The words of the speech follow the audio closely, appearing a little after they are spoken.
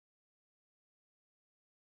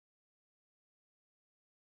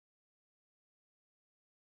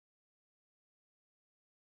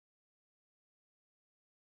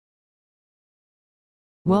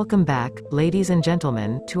Welcome back, ladies and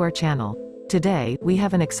gentlemen, to our channel. Today, we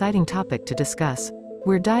have an exciting topic to discuss.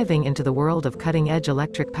 We're diving into the world of cutting-edge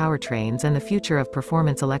electric powertrains and the future of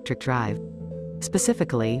performance electric drive.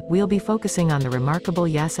 Specifically, we'll be focusing on the remarkable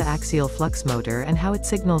YASA Axial-Flux motor and how it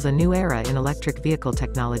signals a new era in electric vehicle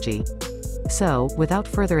technology. So, without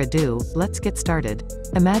further ado, let's get started.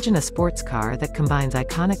 Imagine a sports car that combines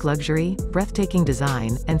iconic luxury, breathtaking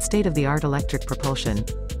design, and state-of-the-art electric propulsion.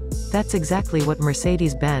 That's exactly what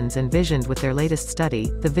Mercedes-Benz envisioned with their latest study,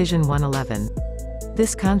 the Vision One-Eleven.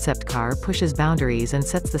 This concept car pushes boundaries and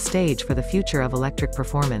sets the stage for the future of electric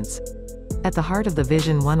performance. At the heart of the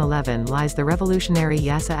Vision One-Eleven lies the revolutionary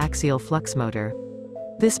YASA Axial-Flux motor.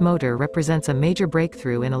 This motor represents a major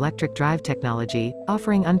breakthrough in electric drive technology,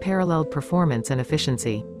 offering unparalleled performance and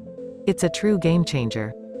efficiency. It's a true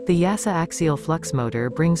game-changer. The YASA Axial-Flux motor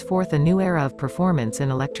brings forth a new era of performance in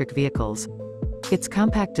electric vehicles. Its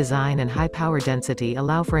compact design and high power density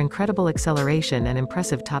allow for incredible acceleration and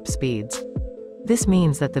impressive top speeds. This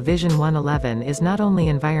means that the Vision One-Eleven is not only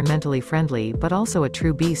environmentally friendly but also a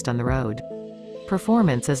true beast on the road.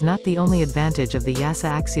 Performance is not the only advantage of the YASA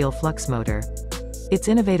Axial-Flux motor. Its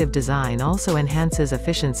innovative design also enhances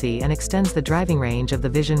efficiency and extends the driving range of the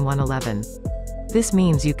Vision One-Eleven. This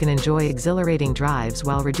means you can enjoy exhilarating drives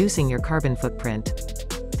while reducing your carbon footprint.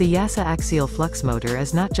 The YASA Axial-Flux motor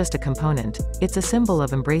is not just a component, it's a symbol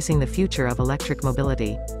of embracing the future of electric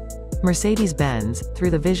mobility. Mercedes-Benz, through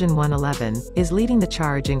the Vision One-Eleven, is leading the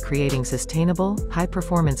charge in creating sustainable,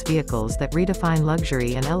 high-performance vehicles that redefine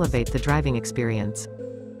luxury and elevate the driving experience.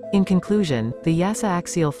 In conclusion, the YASA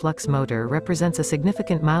Axial-Flux motor represents a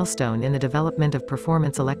significant milestone in the development of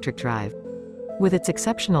performance electric drive. With its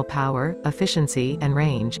exceptional power, efficiency, and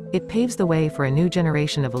range, it paves the way for a new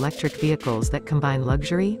generation of electric vehicles that combine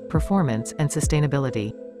luxury, performance, and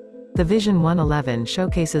sustainability. The Vision One-Eleven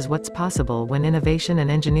showcases what's possible when innovation and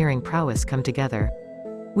engineering prowess come together.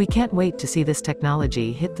 We can't wait to see this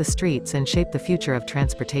technology hit the streets and shape the future of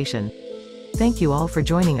transportation. Thank you all for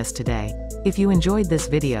joining us today. If you enjoyed this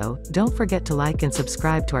video, don't forget to like and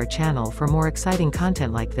subscribe to our channel for more exciting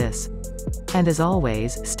content like this. And as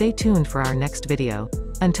always, stay tuned for our next video.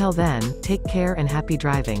 Until then, take care and happy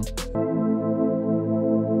driving.